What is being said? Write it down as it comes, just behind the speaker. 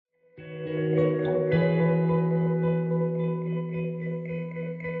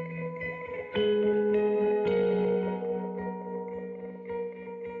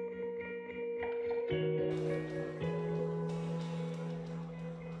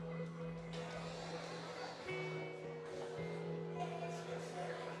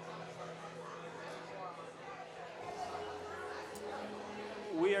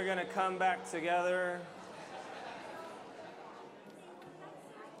are going to come back together.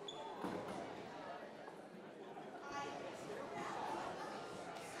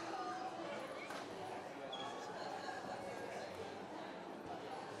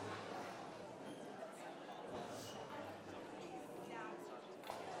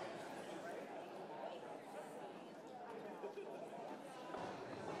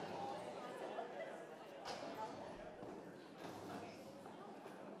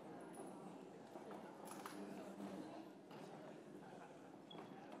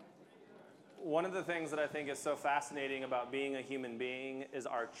 One of the things that I think is so fascinating about being a human being is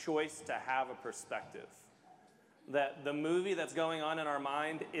our choice to have a perspective. That the movie that's going on in our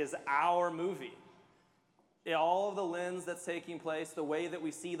mind is our movie. All of the lens that's taking place, the way that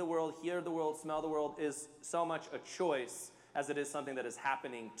we see the world, hear the world, smell the world, is so much a choice as it is something that is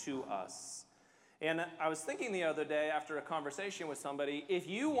happening to us. And I was thinking the other day after a conversation with somebody, if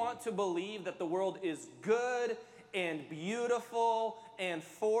you want to believe that the world is good and beautiful and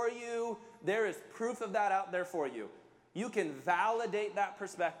for you, there is proof of that out there for you. You can validate that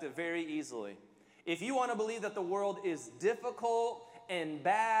perspective very easily. If you want to believe that the world is difficult and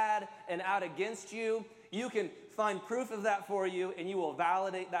bad and out against you, you can find proof of that for you and you will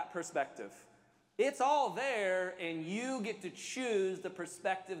validate that perspective. It's all there and you get to choose the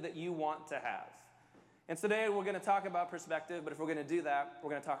perspective that you want to have. And today we're going to talk about perspective, but if we're going to do that,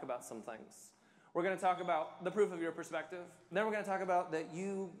 we're going to talk about some things. We're going to talk about the proof of your perspective. Then we're going to talk about that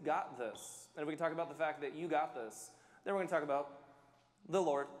you got this. And if we can talk about the fact that you got this, then we're going to talk about the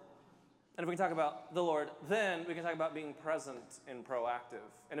Lord. And if we can talk about the Lord, then we can talk about being present and proactive.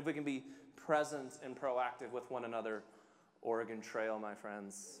 And if we can be present and proactive with one another, Oregon Trail, my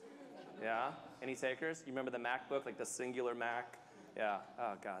friends. Yeah? Any takers? You remember the Mac book, like the singular Mac? Yeah.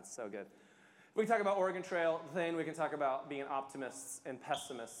 Oh, God, so good. If we can talk about Oregon Trail, then we can talk about being optimists and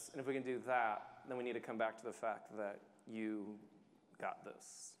pessimists. And if we can do that, then we need to come back to the fact that you got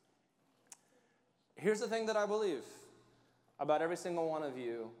this. Here's the thing that I believe about every single one of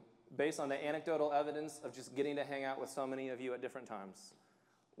you, based on the anecdotal evidence of just getting to hang out with so many of you at different times.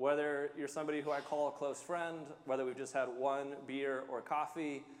 Whether you're somebody who I call a close friend, whether we've just had one beer or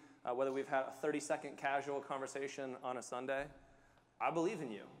coffee, whether we've had a 30-second casual conversation on a Sunday, I believe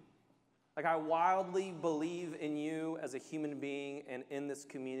in you. Like, I wildly believe in you as a human being and in this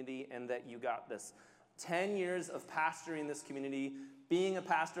community and that you got this. 10 years of pastoring this community, being a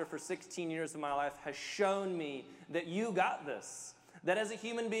pastor for 16 years of my life has shown me that you got this. That as a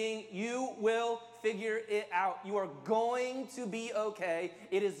human being, you will figure it out. You are going to be okay.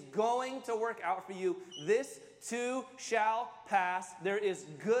 It is going to work out for you. This too shall pass. There is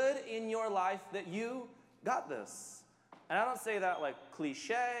good in your life that you got this. And I don't say that like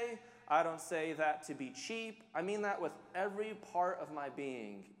cliche. I don't say that to be cheap. I mean that with every part of my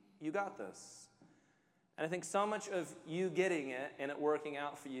being. You got this. And I think so much of you getting it and it working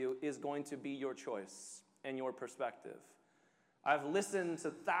out for you is going to be your choice and your perspective. I've listened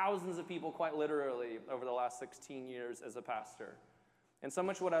to thousands of people quite literally over the last 16 years as a pastor. And so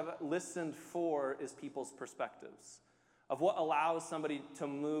much what I've listened for is people's perspectives of what allows somebody to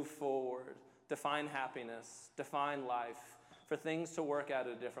move forward, to find happiness, to find life, for things to work out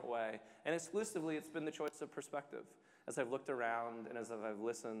in a different way. And exclusively, it's been the choice of perspective. As I've looked around and as I've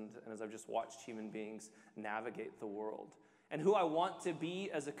listened and as I've just watched human beings navigate the world. And who I want to be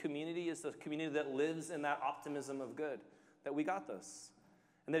as a community is a community that lives in that optimism of good, that we got this.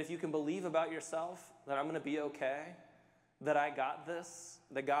 And that if you can believe about yourself that I'm going to be okay, that I got this,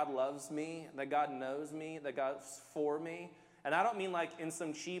 that God loves me, that God knows me, that God's for me. And I don't mean like in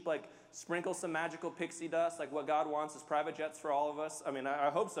some cheap, like sprinkle some magical pixie dust, like what God wants is private jets for all of us. I mean, I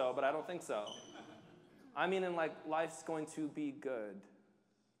hope so, but I don't think so. I mean in like life's going to be good.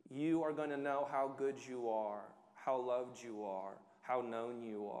 You are going to know how good you are, how loved you are, how known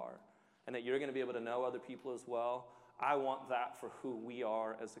you are, and that you're going to be able to know other people as well. I want that for who we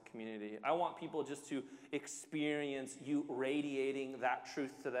are as a community. I want people just to experience you radiating that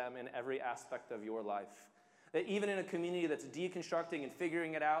truth to them in every aspect of your life. That even in a community that's deconstructing and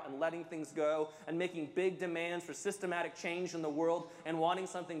figuring it out and letting things go and making big demands for systematic change in the world and wanting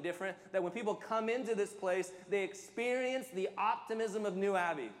something different, that when people come into this place, they experience the optimism of New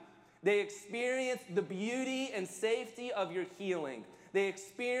Abbey. They experience the beauty and safety of your healing. They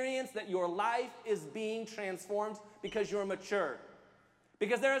experience that your life is being transformed because you're mature.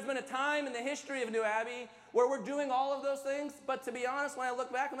 Because there has been a time in the history of New Abbey where we're doing all of those things, but to be honest, when I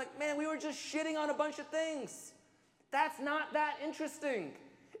look back, I'm like, man, we were just shitting on a bunch of things. That's not that interesting.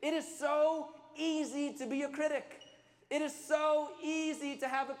 It is so easy to be a critic. It is so easy to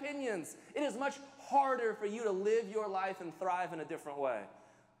have opinions. It is much harder for you to live your life and thrive in a different way.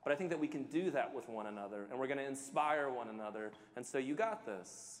 But I think that we can do that with one another, and we're going to inspire one another. And so you got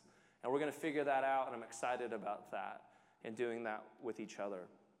this. And we're going to figure that out, and I'm excited about that and doing that with each other.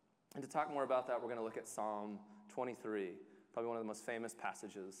 And to talk more about that, we're going to look at Psalm 23, probably one of the most famous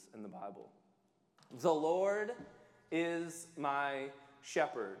passages in the Bible. The Lord is my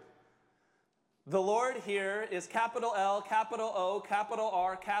shepherd. The Lord here is capital L, capital O, capital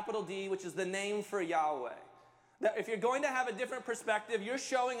R, capital D, which is the name for Yahweh. That if you're going to have a different perspective, you're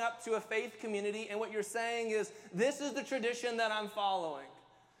showing up to a faith community, and what you're saying is, this is the tradition that I'm following.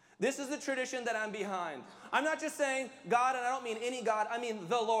 This is the tradition that I'm behind. I'm not just saying God, and I don't mean any God, I mean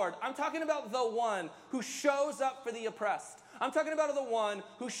the Lord. I'm talking about the one who shows up for the oppressed. I'm talking about the one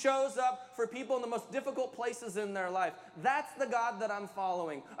who shows up for people in the most difficult places in their life. That's the God that I'm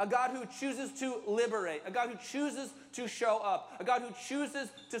following. A God who chooses to liberate. A God who chooses to show up. A God who chooses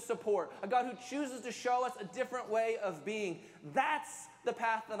to support. A God who chooses to show us a different way of being. That's the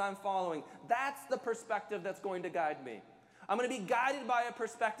path that I'm following. That's the perspective that's going to guide me. I'm going to be guided by a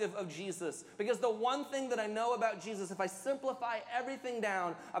perspective of Jesus, because the one thing that I know about Jesus, if I simplify everything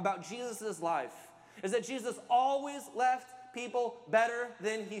down about Jesus' life, is that Jesus always left people better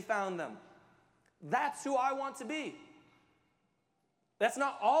than he found them. That's who I want to be. That's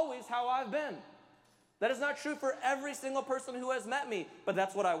not always how I've been. That is not true for every single person who has met me, but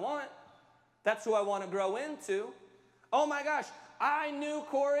that's what I want. That's who I want to grow into. Oh my gosh, I knew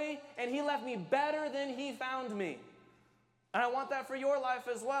Corey and he left me better than he found me. And I want that for your life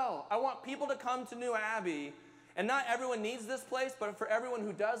as well. I want people to come to New Abbey, and not everyone needs this place, but for everyone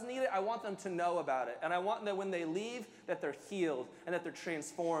who does need it, I want them to know about it. And I want that when they leave, that they're healed, and that they're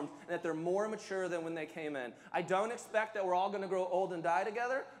transformed, and that they're more mature than when they came in. I don't expect that we're all going to grow old and die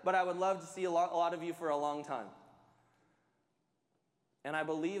together, but I would love to see a lot of you for a long time. And I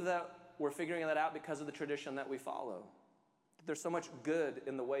believe that we're figuring that out because of the tradition that we follow. There's so much good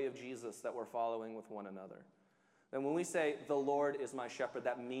in the way of Jesus that we're following with one another. And when we say, the Lord is my shepherd,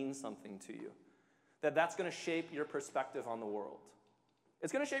 that means something to you. That's going to shape your perspective on the world.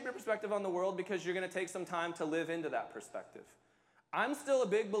 It's going to shape your perspective on the world because you're going to take some time to live into that perspective. I'm still a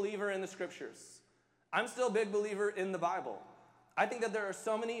big believer in the scriptures. I'm still a big believer in the Bible. I think that there are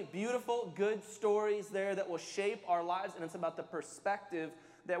so many beautiful, good stories there that will shape our lives, and it's about the perspective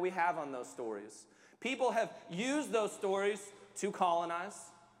that we have on those stories. People have used those stories to colonize,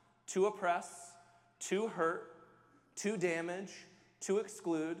 to oppress, to hurt, to damage, to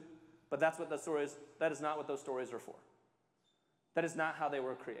exclude, but that is not what those stories are for. That is not how they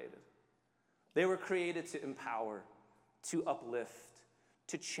were created. They were created to empower, to uplift,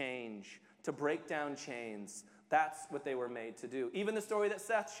 to change, to break down chains. That's what they were made to do. Even the story that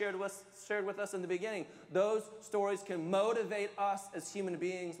Seth shared with us in the beginning, those stories can motivate us as human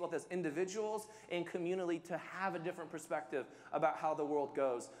beings, both as individuals and communally, to have a different perspective about how the world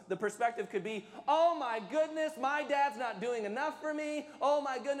goes. The perspective could be, oh my goodness, my dad's not doing enough for me. Oh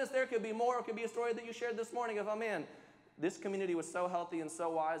my goodness, there could be more. It could be a story that you shared this morning of, oh man, this community was so healthy and so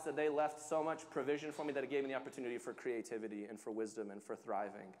wise that they left so much provision for me that it gave me the opportunity for creativity and for wisdom and for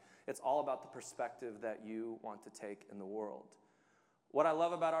thriving. It's all about the perspective that you want to take in the world. What I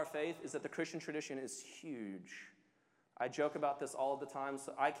love about our faith is that the Christian tradition is huge. I joke about this all the time.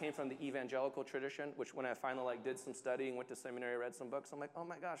 So I came from the evangelical tradition, which when I finally did some studying, went to seminary, read some books, I'm like, oh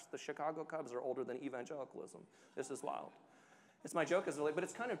my gosh, the Chicago Cubs are older than evangelicalism. This is wild. It's my joke, but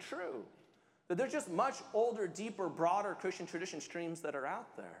it's kind of true. That there's just much older, deeper, broader Christian tradition streams that are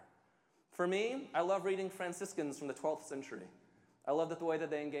out there. For me, I love reading Franciscans from the 12th century. I love the way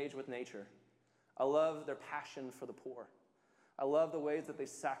that they engage with nature. I love their passion for the poor. I love the ways that they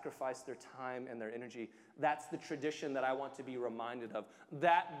sacrifice their time and their energy. That's the tradition that I want to be reminded of.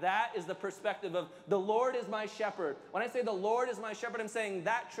 That is the perspective of the Lord is my shepherd. When I say the Lord is my shepherd, I'm saying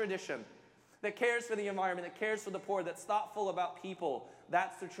that tradition that cares for the environment, that cares for the poor, that's thoughtful about people.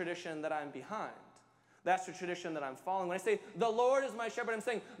 That's the tradition that I'm behind. That's the tradition that I'm following. When I say the Lord is my shepherd, I'm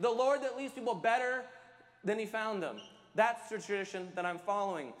saying the Lord that leaves people better than he found them. That's the tradition that I'm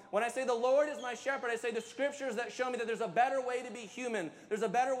following. When I say the Lord is my shepherd, I say the scriptures that show me that there's a better way to be human. There's a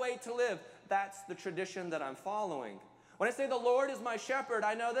better way to live. That's the tradition that I'm following. When I say the Lord is my shepherd,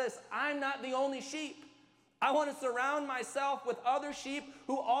 I know this. I'm not the only sheep. I want to surround myself with other sheep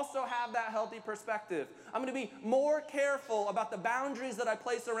who also have that healthy perspective. I'm going to be more careful about the boundaries that I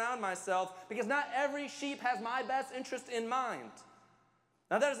place around myself because not every sheep has my best interest in mind.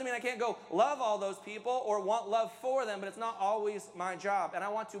 Now, that doesn't mean I can't go love all those people or want love for them, but it's not always my job. And I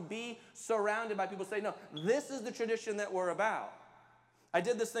want to be surrounded by people who say, no, this is the tradition that we're about. I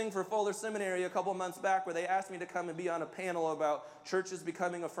did this thing for Fuller Seminary a couple months back where they asked me to come and be on a panel about churches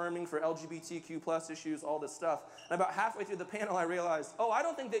becoming affirming for LGBTQ plus issues, all this stuff. And about halfway through the panel, I realized, oh, I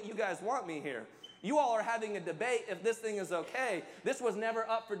don't think that you guys want me here. You all are having a debate if this thing is okay. This was never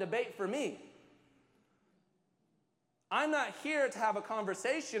up for debate for me. I'm not here to have a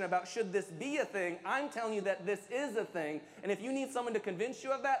conversation about should this be a thing. I'm telling you that this is a thing. And if you need someone to convince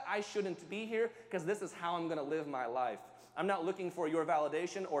you of that, I shouldn't be here because this is how I'm going to live my life. I'm not looking for your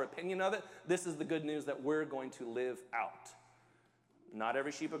validation or opinion of it. This is the good news that we're going to live out. Not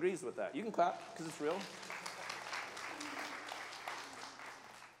every sheep agrees with that. You can clap because it's real.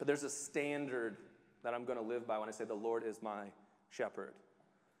 But there's a standard that I'm going to live by when I say the Lord is my shepherd.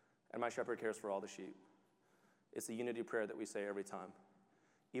 And my shepherd cares for all the sheep. It's a unity prayer that we say every time.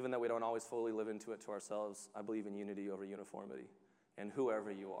 Even though we don't always fully live into it to ourselves, I believe in unity over uniformity. And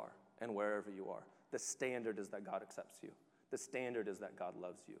whoever you are and wherever you are, the standard is that God accepts you. The standard is that God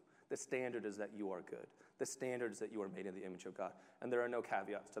loves you. The standard is that you are good. The standard is that you are made in the image of God. And there are no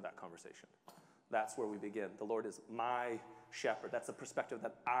caveats to that conversation. That's where we begin. The Lord is my shepherd. That's the perspective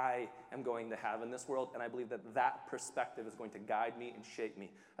that I am going to have in this world. And I believe that that perspective is going to guide me and shape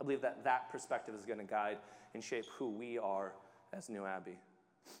me. I believe that that perspective is going to guide and shape who we are as New Abbey.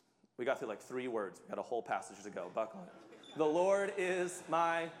 We got through like 3 words. We got a whole passage to go. Buckle it. The Lord is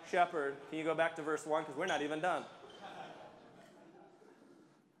my shepherd. Can you go back to verse 1? Because we're not even done.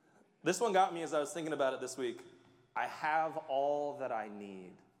 This one got me as I was thinking about it this week. I have all that I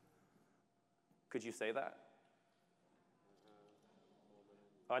need. Could you say that?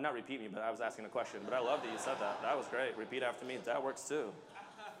 Oh, not repeat me, but I was asking a question. But I love that you said that. That was great. Repeat after me. That works too.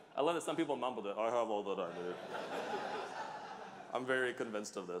 I love that some people mumbled it. I have all that I need. I'm very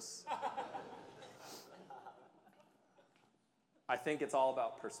convinced of this. I think it's all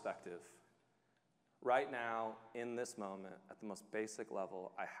about perspective. Right now, in this moment, at the most basic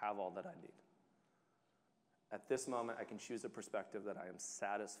level, I have all that I need. At this moment, I can choose a perspective that I am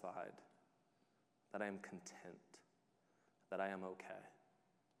satisfied, that I am content, that I am okay.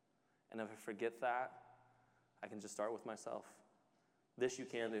 And if I forget that, I can just start with myself. This you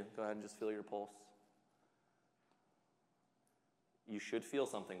can do. Go ahead and just feel your pulse. You should feel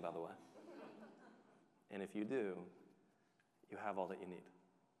something, by the way. And if you do, you have all that you need.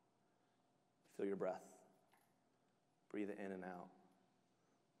 Feel your breath. Breathe it in and out.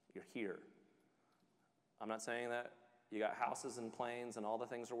 You're here. I'm not saying that you got houses and planes and all the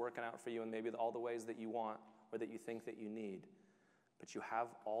things are working out for you and maybe all the ways that you want or that you think that you need. But you have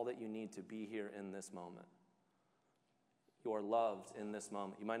all that you need to be here in this moment. You are loved in this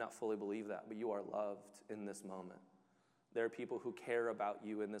moment. You might not fully believe that, but you are loved in this moment. There are people who care about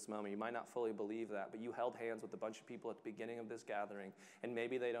you in this moment. You might not fully believe that, but you held hands with a bunch of people at the beginning of this gathering, and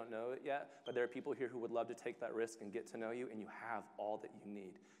maybe they don't know it yet, but there are people here who would love to take that risk and get to know you, and you have all that you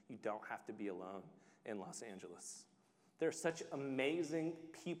need. You don't have to be alone in Los Angeles. There are such amazing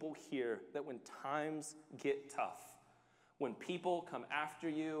people here that when times get tough, when people come after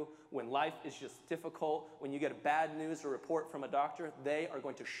you, when life is just difficult, when you get a bad news or report from a doctor, they are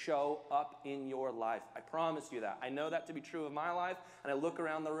going to show up in your life. I promise you that. I know that to be true of my life, and I look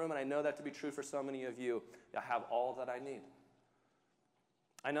around the room, and I know that to be true for so many of you. I have all that I need.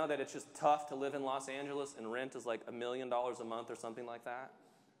 I know that it's just tough to live in Los Angeles, and rent is like $1 million a month or something like that.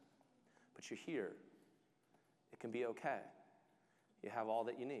 But you're here. It can be okay. You have all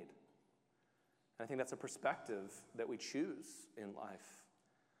that you need. I think that's a perspective that we choose in life.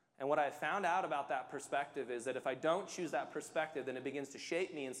 And what I found out about that perspective is that if I don't choose that perspective, then it begins to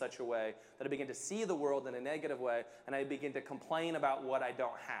shape me in such a way that I begin to see the world in a negative way, and I begin to complain about what I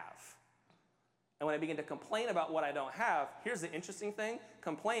don't have. And when I begin to complain about what I don't have, here's the interesting thing.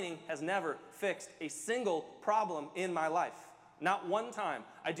 Complaining has never fixed a single problem in my life. Not one time.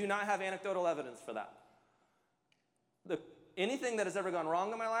 I do not have anecdotal evidence for that. Anything that has ever gone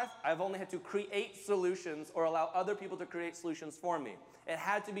wrong in my life, I've only had to create solutions or allow other people to create solutions for me. It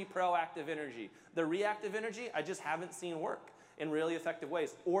had to be proactive energy. The reactive energy, I just haven't seen work in really effective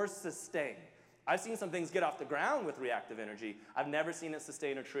ways or sustain. I've seen some things get off the ground with reactive energy. I've never seen it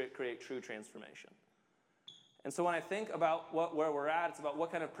sustain or create true transformation. And so when I think about where we're at, it's about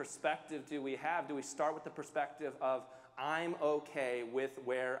what kind of perspective do we have? Do we start with the perspective of I'm okay with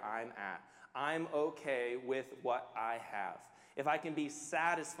where I'm at? I'm okay with what I have. If I can be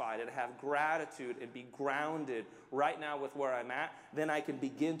satisfied and have gratitude and be grounded right now with where I'm at, then I can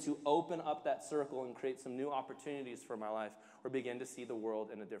begin to open up that circle and create some new opportunities for my life or begin to see the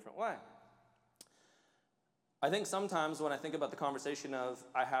world in a different way. I think sometimes when I think about the conversation of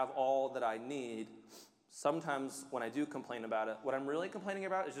I have all that I need, sometimes when I do complain about it, what I'm really complaining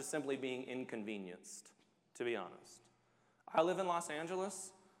about is just simply being inconvenienced, to be honest. I live in Los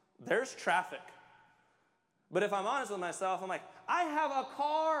Angeles. There's traffic. But if I'm honest with myself, I'm like, I have a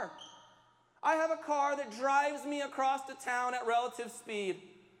car. I have a car that drives me across the town at relative speed.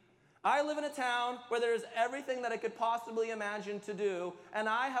 I live in a town where there's everything that I could possibly imagine to do, and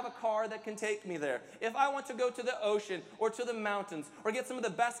I have a car that can take me there. If I want to go to the ocean or to the mountains or get some of the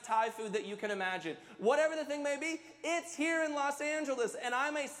best Thai food that you can imagine, whatever the thing may be, it's here in Los Angeles, and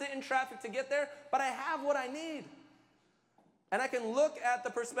I may sit in traffic to get there, but I have what I need. And I can look at the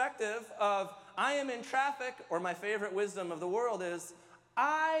perspective of I am in traffic, or my favorite wisdom of the world is,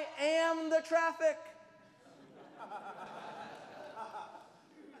 I am the traffic.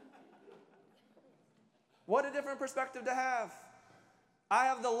 What a different perspective to have. I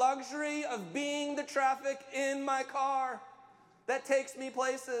have the luxury of being the traffic in my car that takes me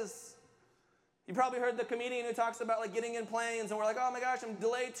places. You probably heard the comedian who talks about like getting in planes and we're like, oh my gosh, I'm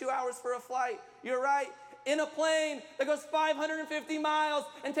delayed 2 hours for a flight. You're right. In a plane that goes 550 miles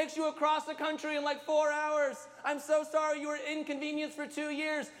and takes you across the country in like 4 hours. I'm so sorry you were inconvenienced for 2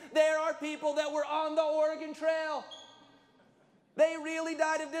 years. There are people that were on the Oregon Trail. They really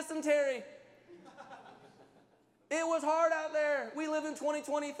died of dysentery. It was hard out there. We live in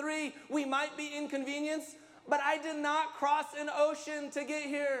 2023. We might be inconvenienced, but I did not cross an ocean to get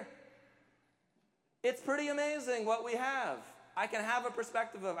here. It's pretty amazing what we have. I can have a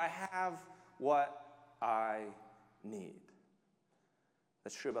perspective of I have what I need.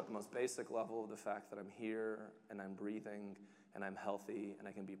 That's true about the most basic level of the fact that I'm here and I'm breathing and I'm healthy and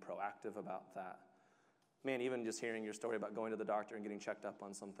I can be proactive about that. Man, even just hearing your story about going to the doctor and getting checked up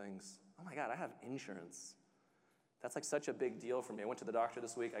on some things. Oh my God, I have insurance. That's like such a big deal for me. I went to the doctor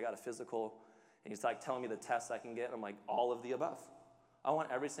this week. I got a physical, and he's like telling me the tests I can get. I'm like, all of the above. I want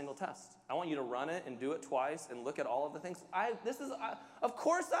every single test. I want you to run it and do it twice and look at all of the things. Of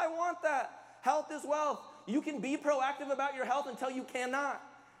course I want that. Health is wealth. You can be proactive about your health until you cannot.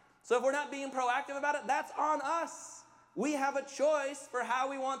 So if we're not being proactive about it, that's on us. We have a choice for how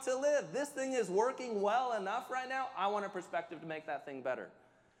we want to live. This thing is working well enough right now. I want a perspective to make that thing better.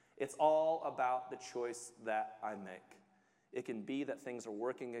 It's all about the choice that I make. It can be that things are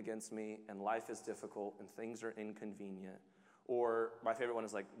working against me and life is difficult and things are inconvenient. Or my favorite one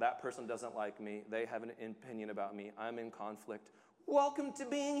is like, that person doesn't like me. They have an opinion about me. I'm in conflict. Welcome to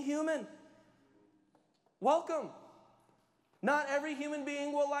being human. Welcome. Not every human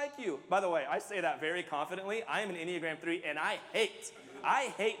being will like you. By the way, I say that very confidently. I am an Enneagram 3 and I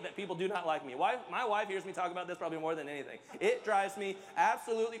hate that people do not like me. My wife hears me talk about this probably more than anything. It drives me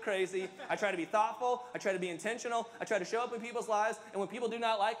absolutely crazy. I try to be thoughtful. I try to be intentional. I try to show up in people's lives. And when people do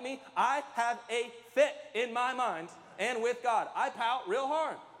not like me, I have a fit in my mind and with God. I pout real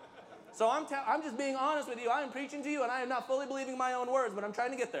hard. So I'm just being honest with you. I am preaching to you, and I am not fully believing my own words, but I'm trying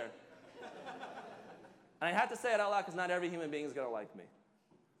to get there. And I have to say it out loud because not every human being is going to like me.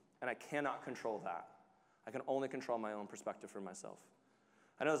 And I cannot control that. I can only control my own perspective for myself.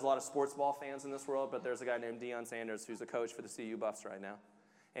 I know there's a lot of sports ball fans in this world, but there's a guy named Deion Sanders who's a coach for the CU Buffs right now.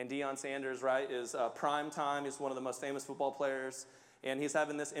 And Deion Sanders, right, is prime time. He's one of the most famous football players. And he's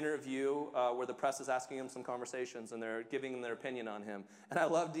having this interview where the press is asking him some conversations, and they're giving him their opinion on him. And I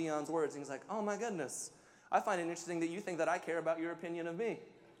love Deion's words. He's like, oh, my goodness. I find it interesting that you think that I care about your opinion of me.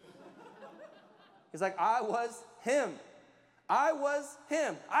 He's like, I was him. I was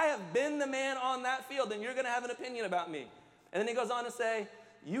him. I have been the man on that field, and you're going to have an opinion about me. And then he goes on to say,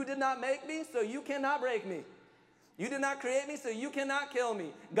 you did not make me, so you cannot break me. You did not create me, so you cannot kill me.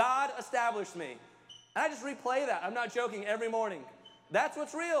 God established me. And I just replay that. I'm not joking every morning. That's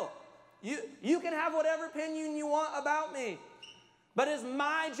what's real. You can have whatever opinion you want about me. But it is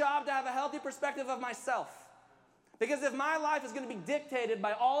my job to have a healthy perspective of myself. Because if my life is going to be dictated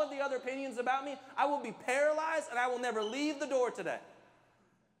by all of the other opinions about me, I will be paralyzed and I will never leave the door today.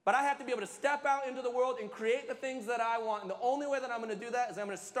 But I have to be able to step out into the world and create the things that I want. And the only way that I'm going to do that is I'm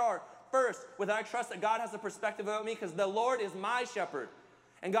going to start first with I trust that God has a perspective about me because the Lord is my shepherd.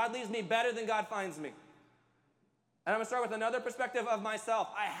 And God leaves me better than God finds me. And I'm going to start with another perspective of myself.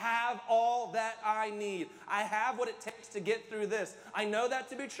 I have all that I need. I have what it takes to get through this. I know that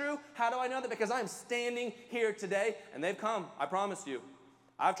to be true. How do I know that? Because I'm standing here today, and they've come. I promise you.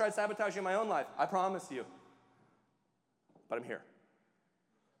 I've tried sabotaging my own life. I promise you. But I'm here.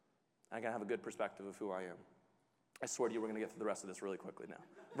 I got to have a good perspective of who I am. I swear to you, we're going to get through the rest of this really quickly now.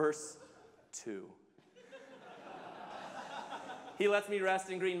 Verse 2. He lets me rest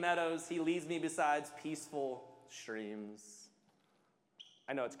in green meadows. He leads me beside peaceful streams.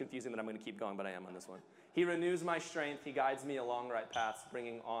 I know it's confusing that I'm going to keep going, but I am on this one. He renews my strength. He guides me along right paths,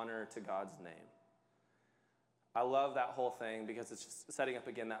 bringing honor to God's name. I love that whole thing because it's just setting up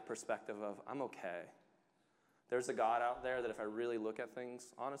again that perspective of I'm okay. There's a God out there that if I really look at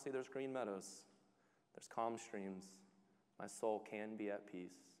things, honestly, there's green meadows. There's calm streams. My soul can be at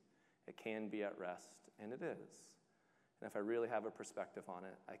peace. It can be at rest, and it is. And if I really have a perspective on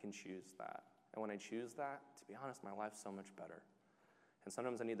it, I can choose that. And when I choose that, to be honest, my life's so much better. And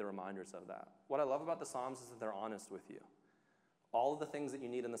sometimes I need the reminders of that. What I love about the Psalms is that they're honest with you. All of the things that you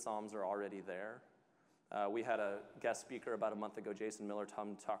need in the Psalms are already there. We had a guest speaker about a month ago, Jason Miller,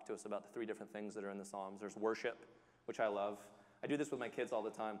 talk to us about the 3 different things that are in the Psalms. There's worship, which I love. I do this with my kids all the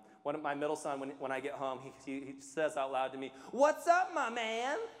time. My middle son, when I get home, he says out loud to me, "What's up, my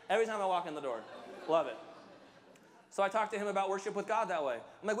man?" Every time I walk in the door. Love it. So I talk to him about worship with God that way.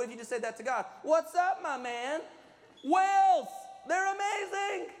 I'm like, what if you just say that to God? "What's up, my man?" Whales, they're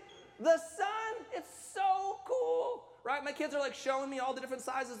amazing. The sun, it's so cool. Right? My kids are like showing me all the different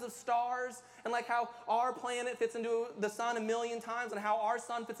sizes of stars and like how our planet fits into the sun 1,000,000 times and how our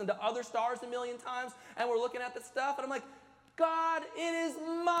sun fits into other stars 1,000,000 times. And we're looking at the stuff and I'm like, God, it is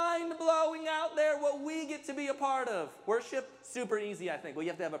mind-blowing out there what we get to be a part of. Worship, super easy, I think. Well, you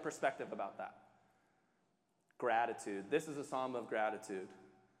have to have a perspective about that. Gratitude. This is a psalm of gratitude.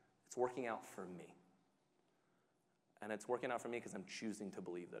 It's working out for me. And it's working out for me because I'm choosing to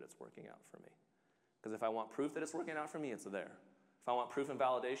believe that it's working out for me. Because if I want proof that it's working out for me, it's there. If I want proof and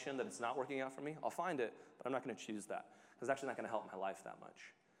validation that it's not working out for me, I'll find it, but I'm not going to choose that. Because it's actually not going to help my life that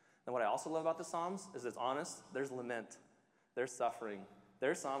much. And what I also love about the Psalms is it's honest. There's lament. There's suffering.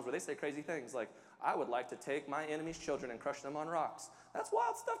 There's Psalms where they say crazy things like, "I would like to take my enemy's children and crush them on rocks." That's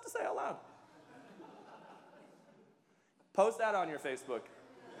wild stuff to say out loud. Post that on your Facebook.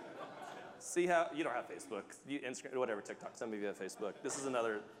 See how, you don't have Facebook, Instagram, whatever, TikTok, some of you have Facebook. This is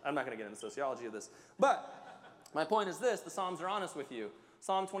another, I'm not going to get into the sociology of this. But my point is this, the Psalms are honest with you.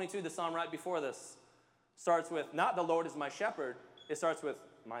 Psalm 22, the Psalm right before this, starts with, not "the Lord is my shepherd." It starts with,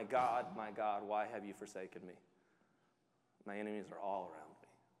 my God, why have you forsaken me?" My enemies are all around me.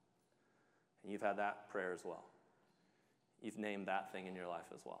 And you've had that prayer as well. You've named that thing in your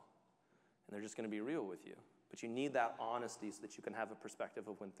life as well. And they're just going to be real with you. But you need that honesty so that you can have a perspective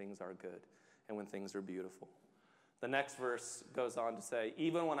of when things are good and when things are beautiful. The next verse goes on to say,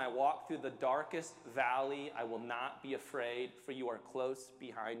 "Even when I walk through the darkest valley, I will not be afraid, for you are close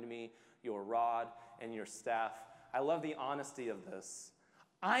behind me, your rod and your staff." I love the honesty of this.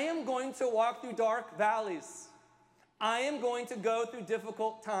 I am going to walk through dark valleys. I am going to go through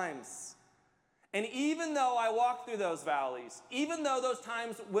difficult times. And even though I walk through those valleys, even though those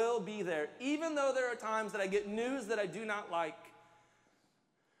times will be there, even though there are times that I get news that I do not like,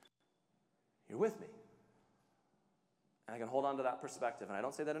 you're with me. And I can hold on to that perspective. And I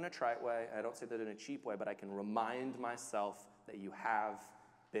don't say that in a trite way. I don't say that in a cheap way, but I can remind myself that you have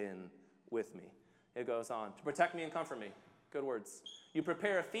been with me. It goes on, "To protect me and comfort me." Good words. "You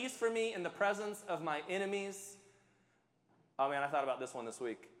prepare a feast for me in the presence of my enemies." Oh man, I thought about this one this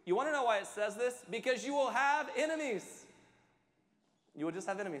week. You want to know why it says this? Because you will have enemies. You will just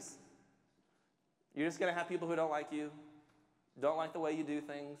have enemies. You're just going to have people who don't like you, don't like the way you do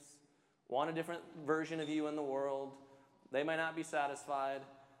things, want a different version of you in the world. They might not be satisfied.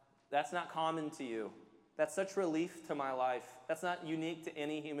 That's not common to you. That's such relief to my life. That's not unique to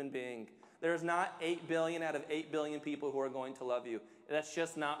any human being. There's not 8 billion out of 8 billion people who are going to love you. That's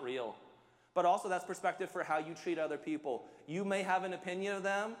just not real. But also that's perspective for how you treat other people. You may have an opinion of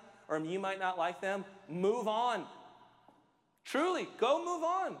them, or you might not like them. Move on. Truly, go move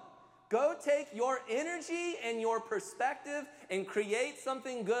on. Go take your energy and your perspective and create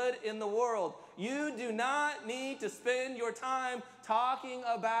something good in the world. You do not need to spend your time talking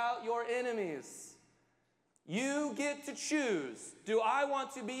about your enemies. You get to choose. Do I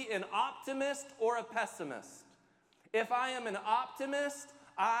want to be an optimist or a pessimist? If I am an optimist,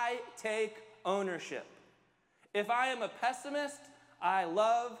 I take ownership. If I am a pessimist, I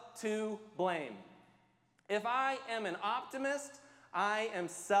love to blame. If I am an optimist, I am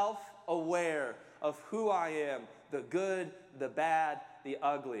self-aware of who I am, the good, the bad, the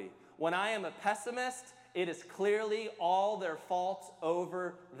ugly. When I am a pessimist, it is clearly all their faults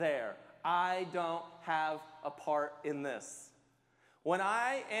over there. I don't have a part in this. When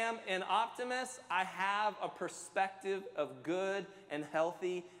I am an optimist, I have a perspective of good and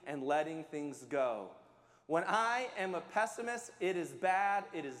healthy and letting things go. When I am a pessimist, it is bad,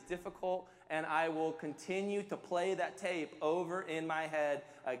 it is difficult, and I will continue to play that tape over in my head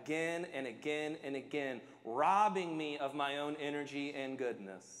again and again and again, robbing me of my own energy and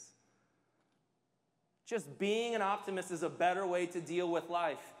goodness. Just being an optimist is a better way to deal with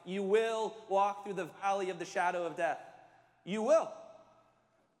life. You will walk through the valley of the shadow of death. You will.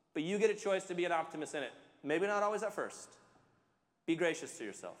 But you get a choice to be an optimist in it. Maybe not always at first. Be gracious to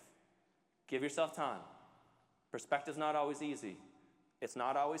yourself. Give yourself time. Perspective's not always easy. It's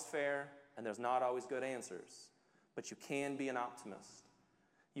not always fair, and there's not always good answers. But you can be an optimist.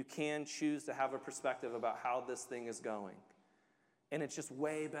 You can choose to have a perspective about how this thing is going. And it's just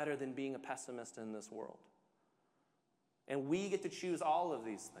way better than being a pessimist in this world. And we get to choose all of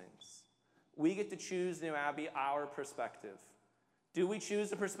these things. We get to choose, New Abbey, our perspective. Do we choose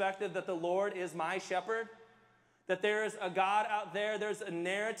the perspective that the Lord is my shepherd? That there is a God out there, there's a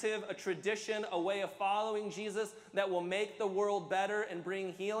narrative, a tradition, a way of following Jesus that will make the world better and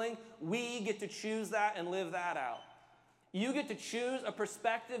bring healing? We get to choose that and live that out. You get to choose a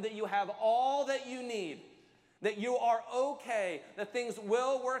perspective that you have all that you need, that you are okay, that things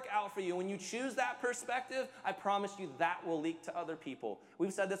will work out for you. When you choose that perspective, I promise you that will leak to other people.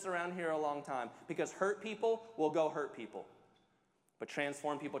 We've said this around here a long time, because hurt people will go hurt people. But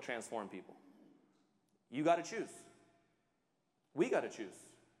transform people transform people. You got to choose. We got to choose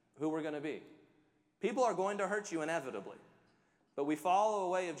who we're going to be. People are going to hurt you inevitably. But we follow a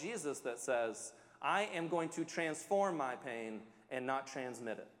way of Jesus that says, I am going to transform my pain and not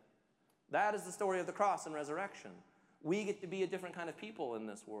transmit it. That is the story of the cross and resurrection. We get to be a different kind of people in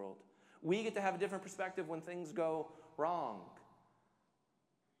this world. We get to have a different perspective when things go wrong.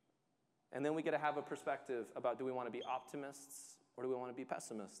 And then we get to have a perspective about, do we want to be optimists or do we want to be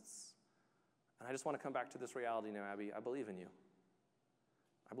pessimists? And I just want to come back to this reality now, Abby. I believe in you.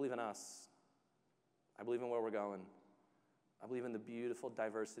 I believe in us. I believe in where we're going. I believe in the beautiful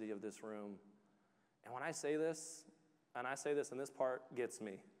diversity of this room. And when I say this, and this part gets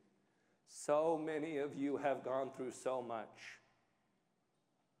me, so many of you have gone through so much.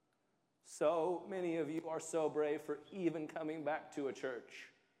 So many of you are so brave for even coming back to a church.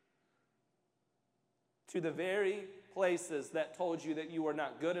 To the very places that told you that you were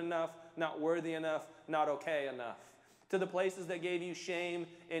not good enough, not worthy enough, not okay enough. To the places that gave you shame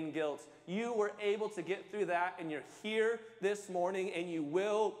and guilt. You were able to get through that, and you're here this morning, and you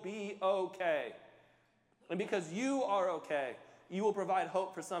will be okay. And because you are okay, you will provide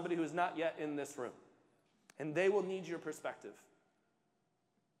hope for somebody who is not yet in this room. And they will need your perspective.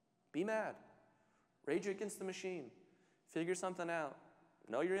 Be mad. Rage against the machine. Figure something out.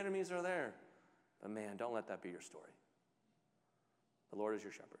 Know your enemies are there. But man, don't let that be your story. The Lord is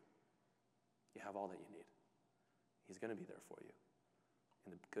your shepherd. You have all that you need. He's going to be there for you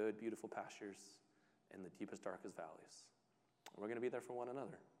in the good, beautiful pastures and the deepest, darkest valleys. We're going to be there for one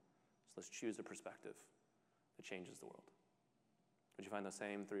another. So let's choose a perspective that changes the world. Would you find the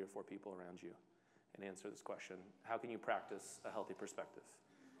same 3 or 4 people around you and answer this question? How can you practice a healthy perspective?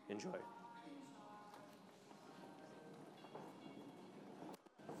 Enjoy.